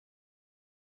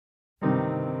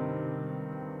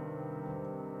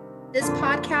This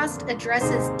podcast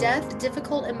addresses depth,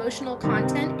 difficult emotional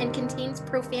content, and contains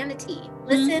profanity.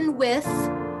 Listen with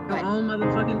your own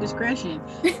motherfucking discretion.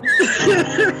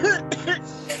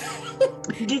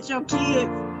 Get your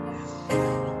kids.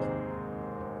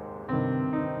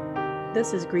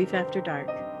 This is Grief After Dark.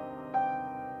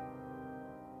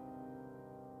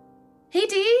 Hey,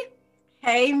 Dee.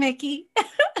 Hey, Mickey. Hey,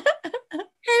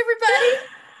 everybody.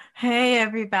 Hey,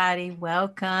 everybody.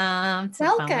 Welcome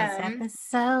to bonus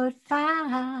episode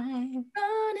 5.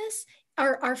 Bonus.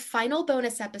 Our final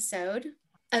bonus episode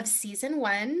of season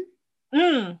 1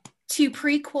 to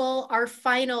prequel our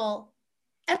final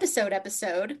episode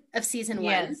of season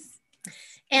 1.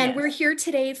 And we're here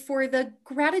today for the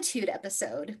gratitude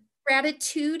episode.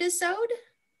 Gratitude-isode?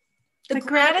 The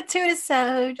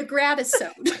gratitude-isode. The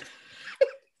gratisode.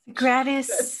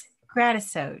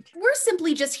 Gratisode. We're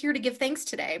simply just here to give thanks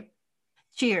today.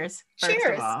 Cheers.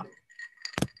 Cheers. Of all.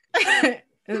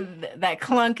 That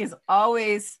clunk is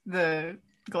always the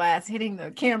glass hitting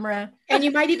the camera. And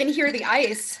you might even hear the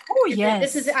ice. Oh,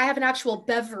 yes. I have an actual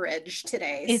beverage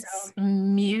today. It's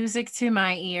music to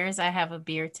my ears. I have a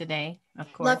beer today,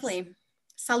 of course. Lovely.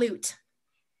 Salute.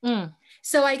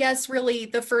 So I guess really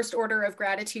the first order of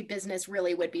gratitude business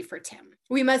really would be for Tim.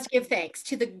 We must give thanks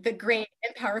to the great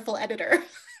and powerful editor.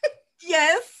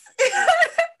 Yes.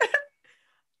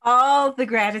 All the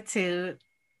gratitude.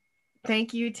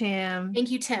 Thank you, Tim.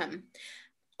 Thank you, Tim.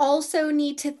 Also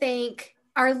need to thank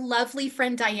our lovely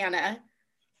friend Diana.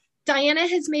 Diana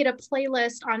has made a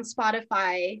playlist on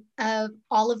Spotify of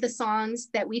all of the songs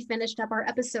that we finished up our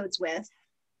episodes with.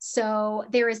 So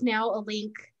there is now a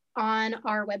link on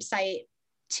our website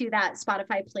to that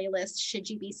Spotify playlist, should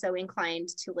you be so inclined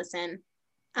to listen.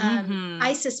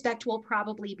 I suspect we'll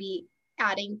probably be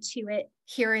adding to it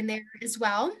here and there as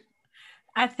well.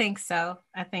 I think so.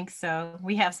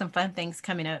 We have some fun things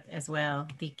coming up as well.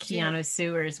 The Keanu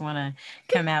Sewers want to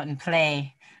come out and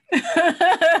play.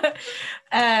 The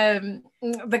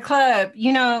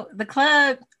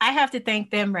club, I have to thank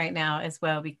them right now as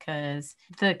well, because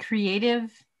the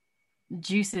creative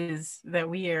juices that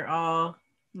we are all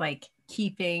like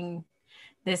keeping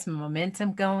this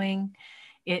momentum going.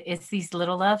 It's these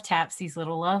little love taps, these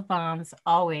little love bombs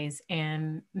always,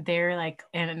 and they're like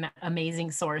an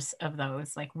amazing source of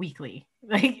those, like weekly.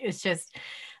 Like it's just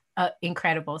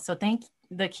incredible. So thank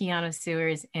the Keanu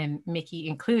Sewers and Mickey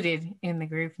included in the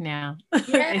group now.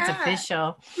 Yeah. It's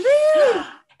official. Woo!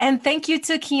 And thank you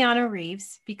to Keanu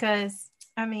Reeves, because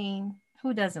I mean,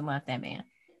 who doesn't love that man?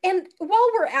 And while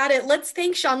we're at it, let's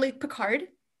thank Jean-Luc Picard.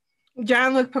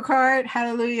 Jean-Luc Picard,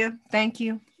 hallelujah. Thank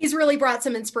you. He's really brought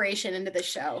some inspiration into this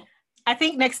show. I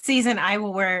think next season I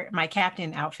will wear my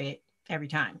captain outfit every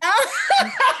time.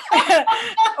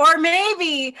 Or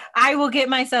maybe I will get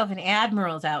myself an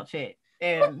admiral's outfit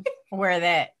and wear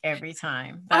that every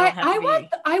time. I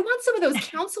want some of those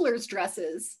counselor's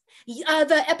dresses.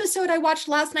 The episode I watched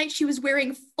last night, she was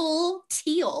wearing full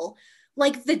teal.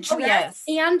 Like the dress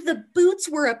and the boots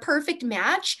were a perfect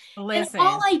match. Listen. And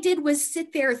all I did was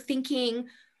sit there thinking,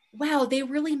 wow, they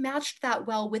really matched that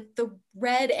well with the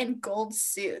red and gold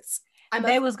suits.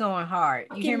 They was going hard.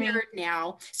 You hear me? Nerd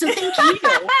now. So thank you.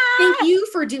 Thank you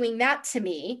for doing that to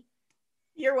me.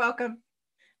 You're welcome.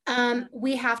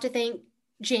 We have to thank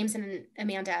James and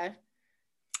Amanda.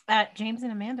 James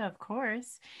and Amanda, of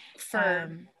course.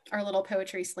 For our little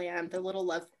poetry slam, the little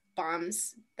love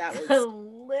bombs. That was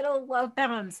little love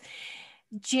bombs.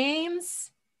 James,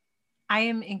 I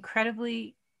am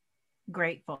incredibly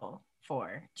grateful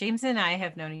for. James and I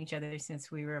have known each other since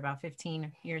we were about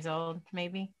 15 years old,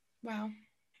 maybe. Wow.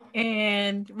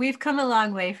 And we've come a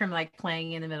long way from like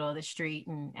playing in the middle of the street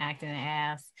and acting an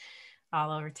ass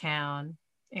all over town.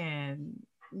 And,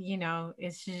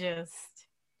 it's just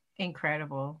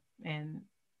incredible. And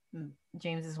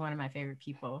James is one of my favorite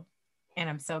people. And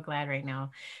I'm so glad right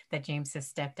now that James has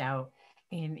stepped out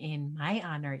in my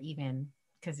honor, even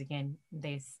because, again,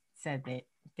 they said that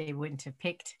they wouldn't have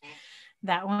picked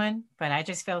that one, but I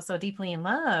just fell so deeply in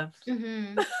love.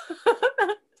 And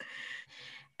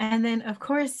then, of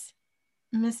course,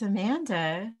 Miss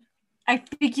Amanda, I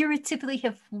figuratively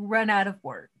have run out of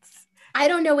words. I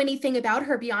don't know anything about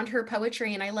her beyond her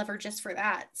poetry, and I love her just for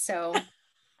that. So,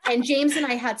 and James and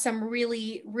I had some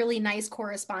really, really nice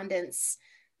correspondence.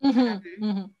 Yeah,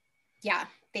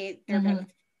 they're both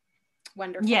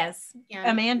wonderful. Yes. And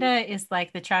Amanda is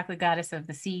like the chocolate goddess of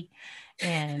the sea,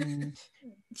 and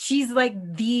she's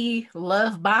like the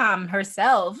love bomb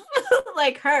herself.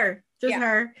 Like her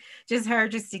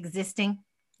just existing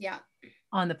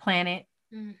on the planet.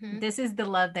 This is the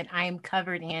love that I am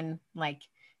covered in like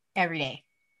every day.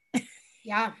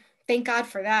 Yeah, thank God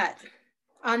for that.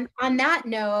 On that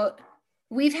note,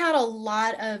 we've had a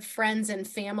lot of friends and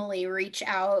family reach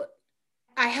out.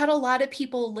 I had a lot of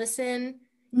people listen.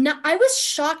 No, I was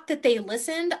shocked that they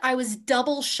listened. I was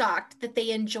double shocked that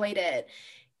they enjoyed it.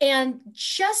 And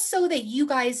just so that you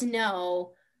guys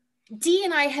know, Dee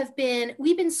and I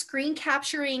we've been screen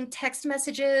capturing text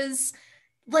messages,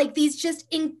 like these just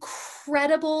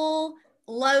incredible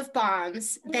love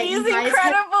bombs that He's you guys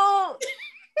incredible.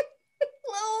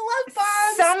 little love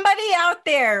bombs. Somebody out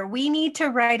there, we need to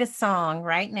write a song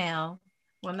right now.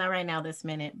 Well, not right now, this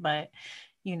minute, but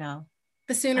you know,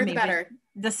 The sooner the better.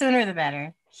 The sooner the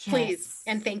better. Please. Yes.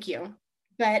 And thank you.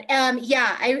 But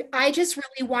yeah, I just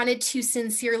really wanted to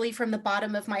sincerely, from the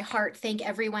bottom of my heart, thank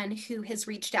everyone who has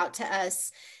reached out to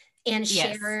us and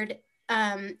shared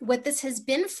what this has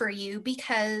been for you,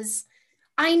 because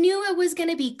I knew it was going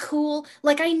to be cool.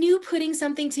 Like, I knew putting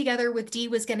something together with Dee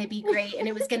was going to be great and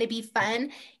it was going to be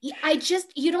fun.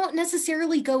 You don't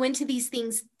necessarily go into these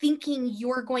things thinking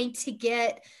you're going to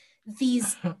get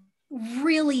these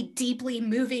really deeply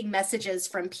moving messages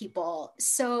from people.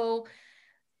 So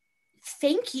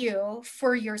thank you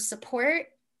for your support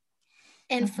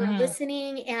and for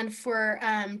listening and for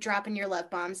dropping your love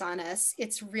bombs on us.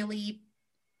 It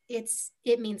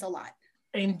means a lot.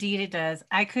 Indeed it does.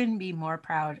 I couldn't be more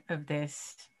proud of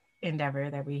this endeavor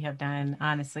that we have done.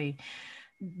 Honestly,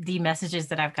 the messages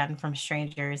that I've gotten from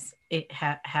strangers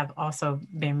have also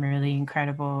been really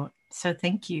incredible. So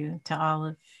thank you to all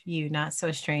of you, not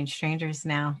so strange strangers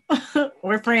now.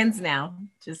 We're friends now,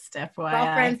 just FYI. We're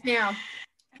all friends now.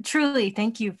 Truly,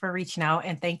 thank you for reaching out,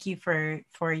 and thank you for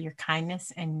your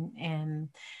kindness and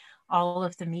all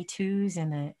of the Me Too's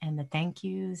and the thank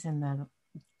yous and the,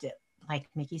 like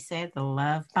Nikki said, the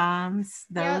love bombs.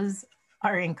 Those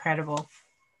are incredible.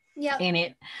 Yeah. And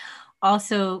it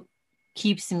also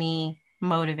keeps me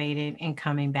motivated in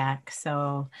coming back.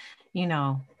 So, you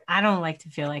know, I don't like to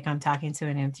feel like I'm talking to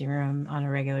an empty room on a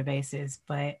regular basis,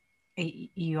 but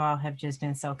you all have just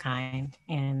been so kind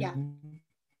and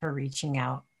for reaching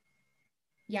out.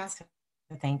 Yeah. So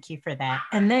thank you for that.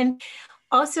 And then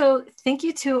also thank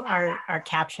you to our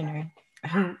captioner,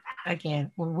 who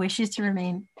again wishes to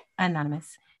remain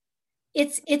anonymous.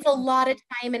 It's a lot of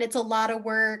time and it's a lot of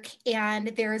work, and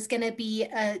there's going to be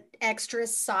a extra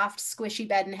soft squishy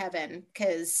bed in heaven,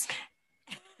 because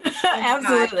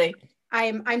absolutely.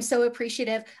 I'm so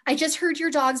appreciative. I just heard your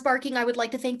dogs barking. I would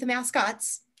like to thank the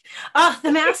mascots. Oh,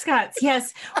 the mascots.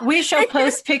 Yes. We shall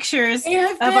post pictures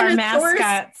of our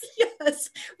mascots. Yes.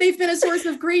 They've been a source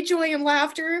of great joy and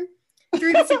laughter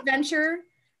through this adventure.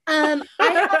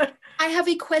 I have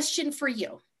a question for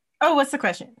you. Oh, what's the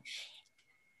question?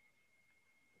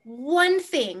 One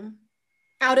thing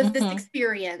out of this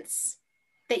experience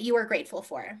that you are grateful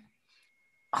for.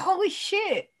 Holy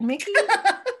shit, Mickey.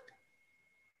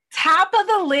 Top of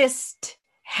the list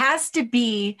has to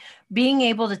be being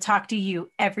able to talk to you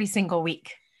every single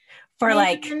week for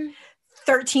like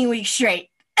 13 weeks straight.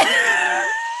 Can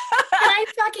I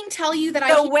fucking tell you that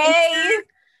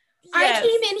I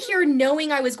came in here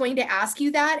knowing I was going to ask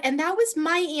you that, and that was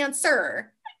my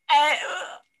answer.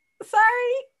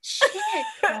 Sorry. Shit.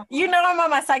 You know I'm on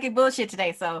my psychic bullshit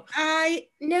today, so. I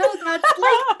know that's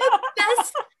like the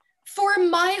best, for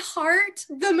my heart,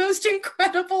 the most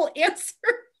incredible answer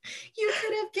you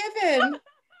could have given.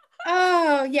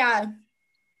 Oh, yeah.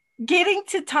 Getting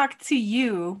to talk to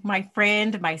you, my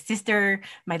friend, my sister,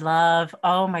 my love.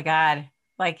 Oh my God.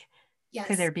 Like,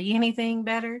 could there be anything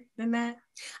better than that?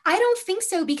 I don't think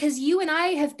so, because you and I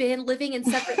have been living in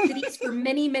separate cities for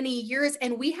many, many years,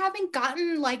 and we haven't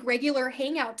gotten like regular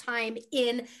hangout time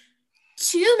in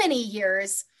too many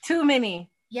years. Too many.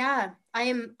 Yeah,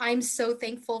 I'm so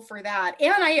thankful for that.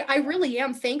 And I really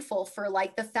am thankful for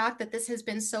like the fact that this has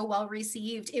been so well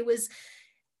received. It was,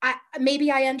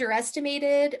 maybe I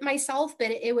underestimated myself,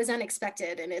 but it was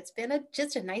unexpected, and it's been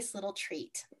just a nice little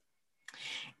treat.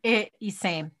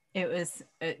 Same. It was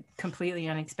completely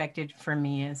unexpected for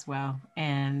me as well.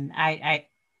 And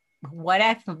what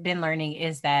I've been learning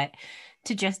is that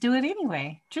to just do it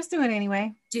anyway. Just do it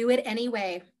anyway. Do it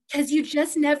anyway. Because you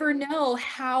just never know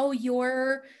how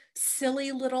your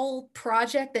silly little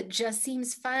project that just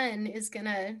seems fun is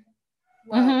gonna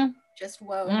just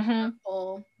the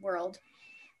whole world.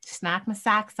 Just knock my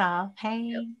socks off. Hey.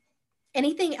 Yep.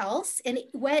 Anything else?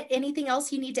 Anything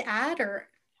else you need to add? Or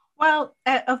well,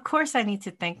 of course, I need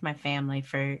to thank my family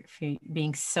for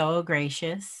being so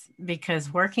gracious,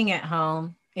 because working at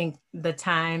home in the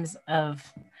times of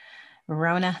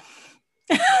Rona,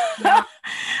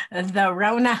 the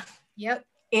Rona,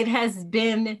 it has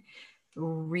been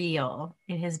real.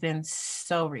 It has been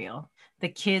so real. The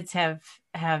kids have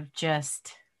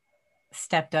just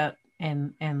stepped up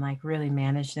and like really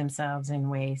manage themselves in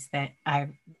ways that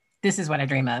this is what I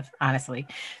dream of, honestly,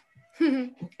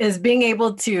 is being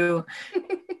able to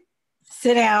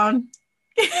sit down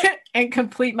and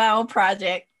complete my own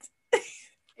project.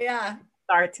 Yeah.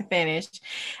 Start to finish.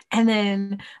 And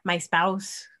then my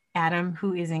spouse, Adam,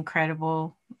 who is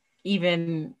incredible,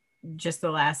 even just the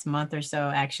last month or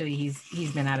so, actually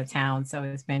he's been out of town, so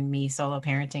it's been me solo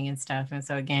parenting and stuff. And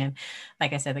so again,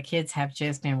 like I said, the kids have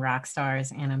just been rock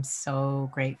stars, and I'm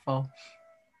so grateful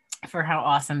for how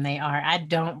awesome they are. I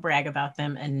don't brag about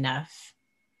them enough.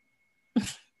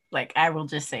 Like, I will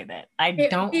just say that I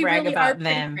don't brag really about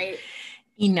them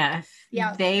enough.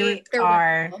 Yeah, they're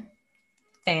are wonderful.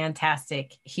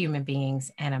 Fantastic human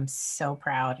beings, and I'm so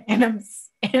proud, and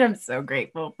I'm so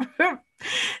grateful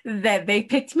that they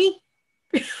picked me.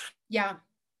 Yeah.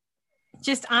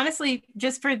 Just honestly,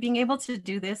 just for being able to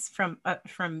do this from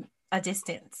a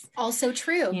distance. Also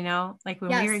true. You know, like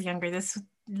when we were younger,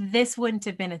 this wouldn't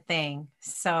have been a thing.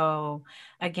 So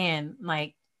again,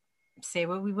 like, say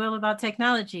what we will about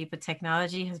technology, but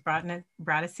technology has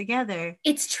brought us together.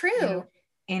 It's true.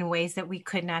 In ways that we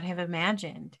could not have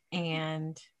imagined.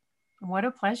 And what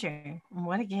a pleasure.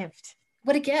 What a gift.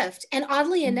 What a gift. And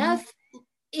oddly enough,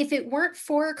 if it weren't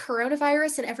for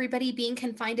coronavirus and everybody being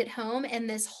confined at home and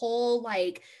this whole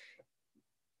like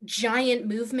giant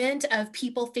movement of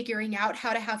people figuring out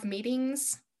how to have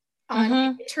meetings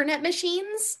on internet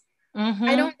machines,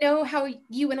 I don't know how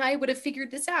you and I would have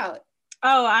figured this out.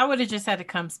 Oh, I would have just had to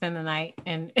come spend the night,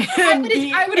 and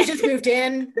I would have just moved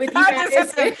in with you guys.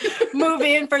 Just have to move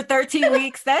in for 13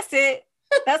 weeks. That's it.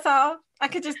 That's all. I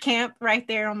could just camp right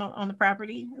there on the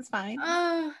property. It's fine.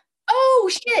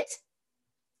 Oh shit.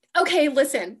 Okay,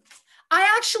 listen. I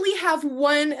actually have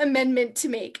one amendment to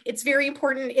make. It's very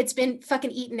important. It's been fucking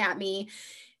eaten at me.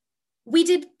 We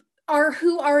did our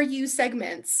Who Are You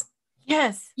segments.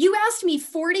 Yes. You asked me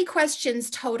 40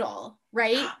 questions total,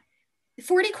 right?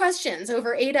 40 questions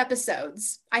over 8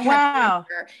 episodes. I had to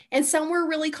answer, and some were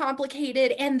really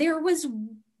complicated. And there was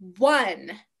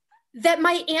one that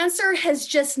my answer has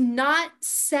just not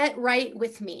set right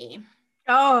with me.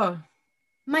 Oh.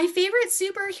 My favorite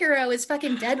superhero is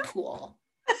fucking Deadpool.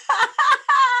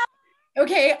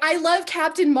 Okay, I love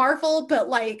Captain Marvel, but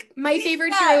like my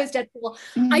favorite hero is Deadpool.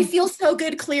 I feel so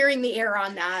good clearing the air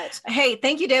on that. Hey,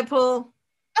 thank you, Deadpool.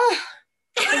 Oh,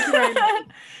 thank you very much.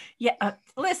 Yeah,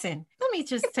 listen, let me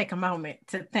just take a moment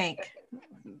to thank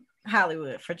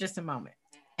Hollywood for just a moment.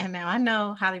 And now I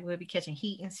know Hollywood be catching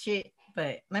heat and shit,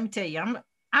 but let me tell you,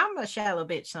 I'm a shallow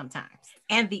bitch sometimes.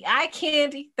 And the eye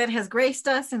candy that has graced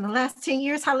us in the last 10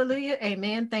 years, hallelujah,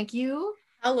 amen, thank you.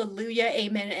 Hallelujah,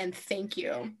 amen, and thank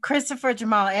you. Christopher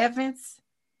Jamal Evans.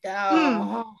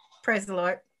 Oh. Praise the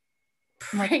Lord.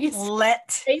 Praise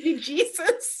baby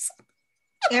Jesus.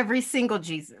 Every single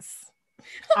Jesus.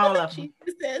 All of them.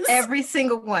 Every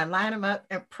single one. Line them up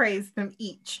and praise them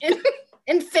each.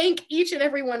 And thank each and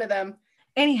every one of them.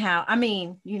 Anyhow, I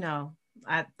mean, you know,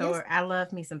 I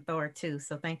love me some Thor too.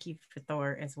 So thank you for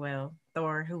Thor as well.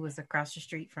 Thor, who was across the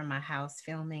street from my house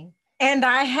filming. And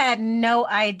I had no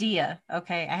idea.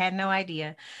 Okay. I had no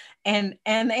idea. And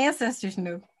the ancestors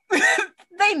knew.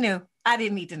 They knew. I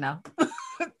didn't need to know.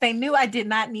 They knew I did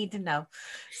not need to know.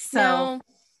 So no.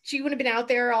 She would have been out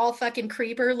there all fucking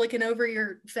creeper looking over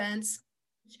your fence.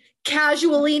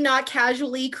 Casually, not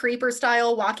casually, creeper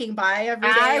style walking by every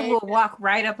day. I will walk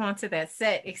right up onto that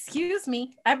set. Excuse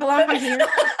me. I belong here.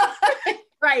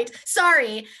 Right.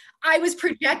 Sorry. I was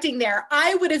projecting there.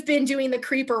 I would have been doing the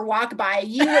creeper walk by.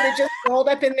 You would have just rolled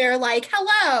up in there like,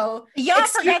 hello. Y'all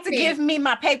forgot to give me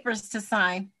my papers to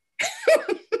sign.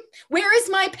 Where is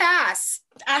my pass?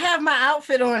 I have my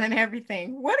outfit on and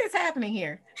everything. What is happening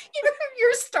here?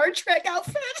 Your Star Trek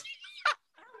outfit.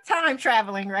 Time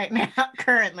traveling right now,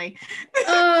 currently.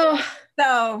 Oh.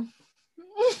 So.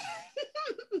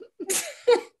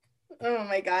 Oh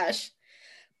my gosh.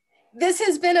 This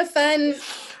has been a fun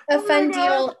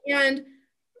deal. And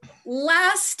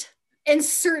last and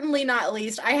certainly not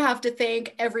least, I have to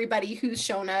thank everybody who's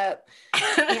shown up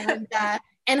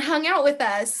and hung out with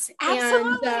us.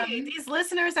 Absolutely. And these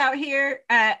listeners out here,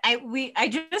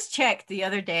 I just checked the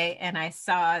other day and I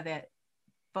saw that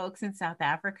folks in South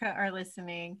Africa are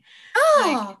listening.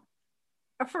 Oh,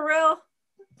 like, for real?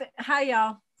 Hi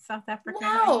y'all, South Africa.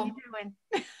 Wow. How you doing?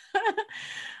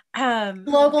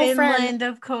 Global Finland, friend,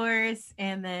 of course,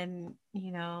 and then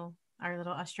our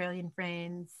little Australian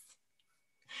friends.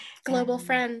 Global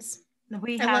friends. I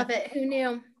love it. Who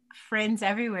knew? Friends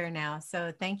everywhere now.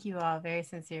 So thank you all very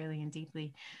sincerely and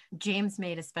deeply. James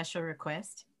made a special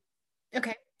request.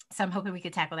 Okay. So I'm hoping we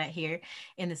could tackle that here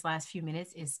in this last few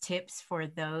minutes, is tips for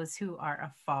those who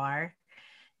are afar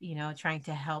trying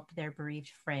to help their bereaved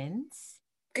friends?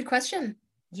 Good question.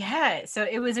 Yeah, so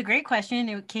it was a great question.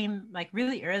 It came like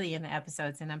really early in the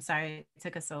episodes, and I'm sorry it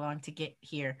took us so long to get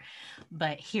here,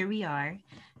 but here we are.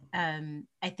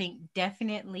 I think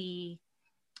definitely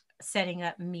setting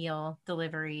up meal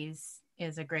deliveries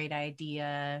is a great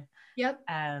idea. Yep.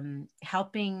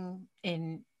 Helping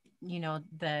in,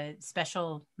 the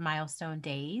special milestone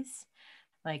days,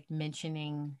 like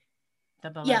mentioning the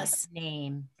beloved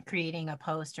name, creating a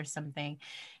post or something,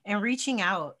 and reaching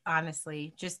out,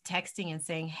 honestly, just texting and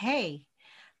saying, hey,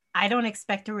 I don't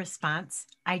expect a response.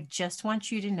 I just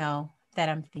want you to know that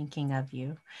I'm thinking of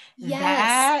you. Yes.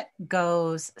 That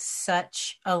goes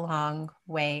such a long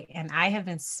way. And I have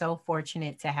been so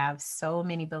fortunate to have so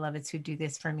many beloveds who do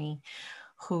this for me,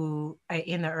 who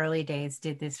in the early days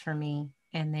did this for me.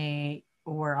 And they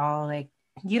were all like,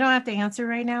 you don't have to answer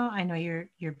right now. I know you're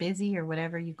busy or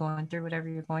whatever you're going through.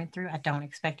 I don't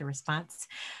expect a response.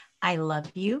 I love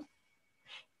you.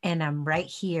 And I'm right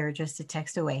here just to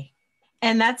text away.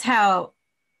 And that's how,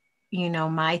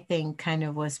 my thing kind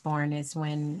of was born, is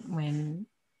when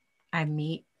I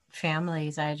meet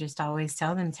families, I just always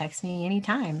tell them, text me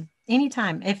anytime.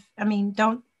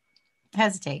 Don't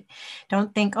hesitate.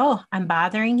 Don't think, oh, I'm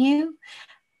bothering you.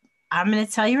 I'm going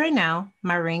to tell you right now,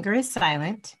 my ringer is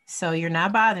silent. So you're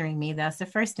not bothering me. That's the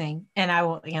first thing. And I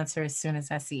will answer as soon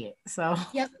as I see it. So,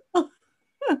 yep.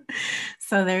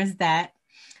 So there's that.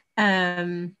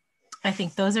 I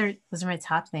think those are my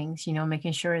top things,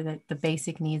 making sure that the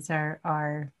basic needs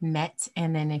are met.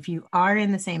 And then if you are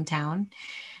in the same town,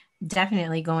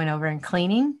 definitely going over and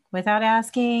cleaning without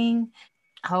asking,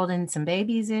 holding some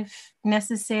babies if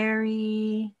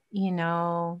necessary,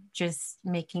 just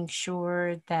making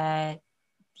sure that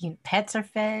pets are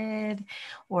fed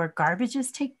or garbage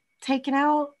is taken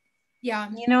out. Yeah.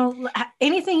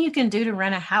 Anything you can do to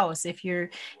run a house. If you're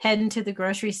heading to the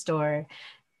grocery store,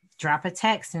 drop a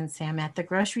text and say, I'm at the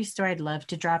grocery store. I'd love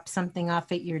to drop something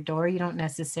off at your door. You don't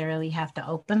necessarily have to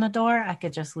open the door. I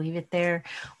could just leave it there.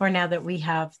 Or now that we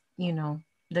have,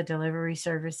 the delivery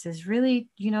services, really,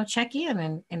 check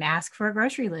in and ask for a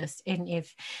grocery list. And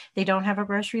if they don't have a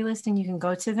grocery list and you can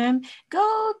go to them,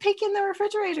 go pick in the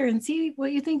refrigerator and see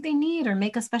what you think they need, or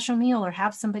make a special meal, or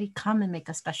have somebody come and make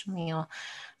a special meal.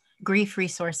 Grief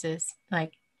resources,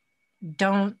 like,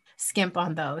 don't skimp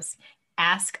on those.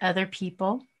 Ask other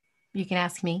people. You can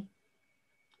ask me,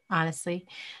 honestly,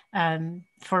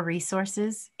 for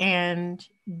resources. And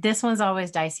this one's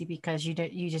always dicey because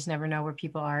you just never know where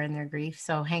people are in their grief.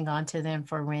 So hang on to them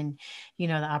for when, the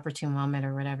opportune moment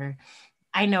or whatever.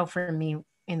 I know for me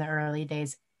in the early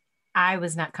days, I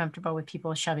was not comfortable with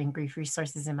people shoving grief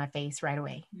resources in my face right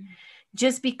away,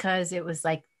 just because it was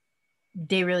like,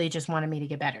 they really just wanted me to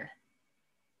get better.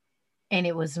 And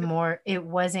it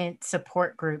wasn't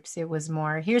support groups. It was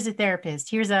more, here's a therapist,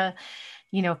 here's a,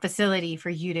 facility for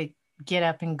you to get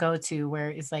up and go to, where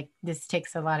it's like, this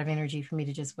takes a lot of energy for me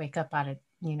to just wake up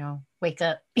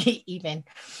even.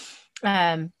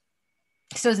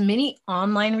 So as many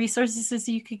online resources as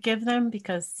you could give them,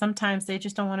 because sometimes they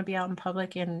just don't want to be out in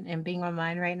public, and being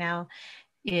online right now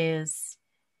is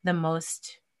the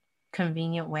most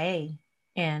convenient way.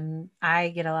 And I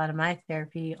get a lot of my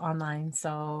therapy online.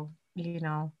 So, we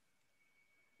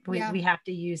have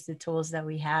to use the tools that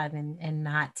we have and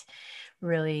not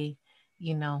really,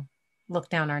 look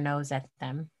down our nose at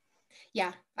them.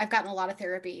 Yeah. I've gotten a lot of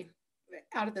therapy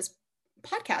out of this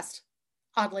podcast,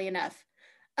 oddly enough.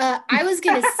 I was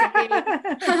going to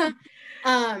say,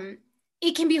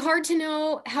 it can be hard to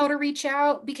know how to reach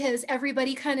out because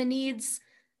everybody kind of needs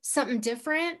something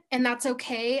different, and that's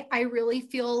okay. I really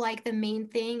feel like the main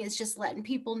thing is just letting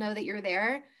people know that you're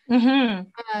there.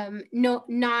 Mm-hmm. No,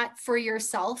 not for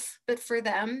yourself, but for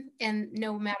them. And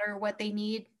no matter what they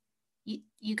need,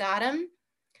 you got them.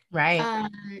 Right.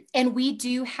 And we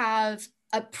do have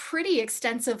a pretty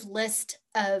extensive list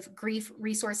of grief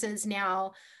resources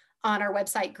now on our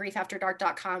website,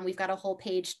 griefafterdark.com. We've got a whole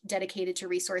page dedicated to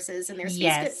resources, and there's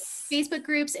Facebook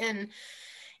groups and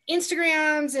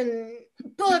Instagrams and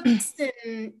books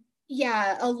and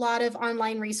a lot of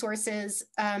online resources.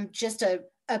 Just a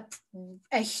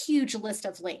huge list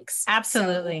of links.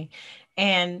 Absolutely. So,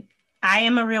 and I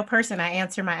am a real person. I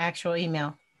answer my actual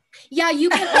email. Yeah, you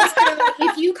can also,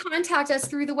 if you contact us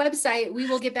through the website, we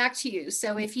will get back to you.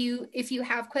 So if you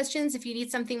have questions, if you need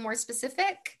something more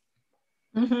specific,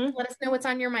 let us know what's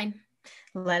on your mind.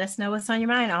 Let us know what's on your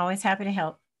mind. Always happy to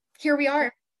help. Here we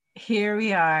are.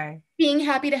 Being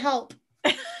happy to help.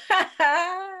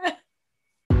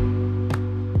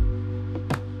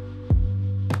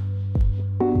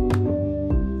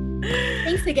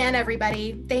 Thanks again,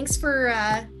 everybody. Thanks for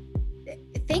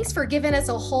thanks for giving us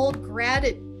a whole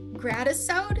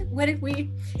gradisode. What did we?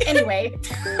 Anyway,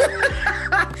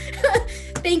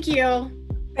 thank you.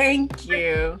 Thank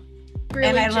you. Really,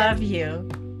 and I Jen, love you.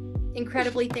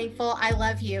 Incredibly thankful. I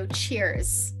love you.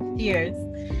 Cheers. Cheers.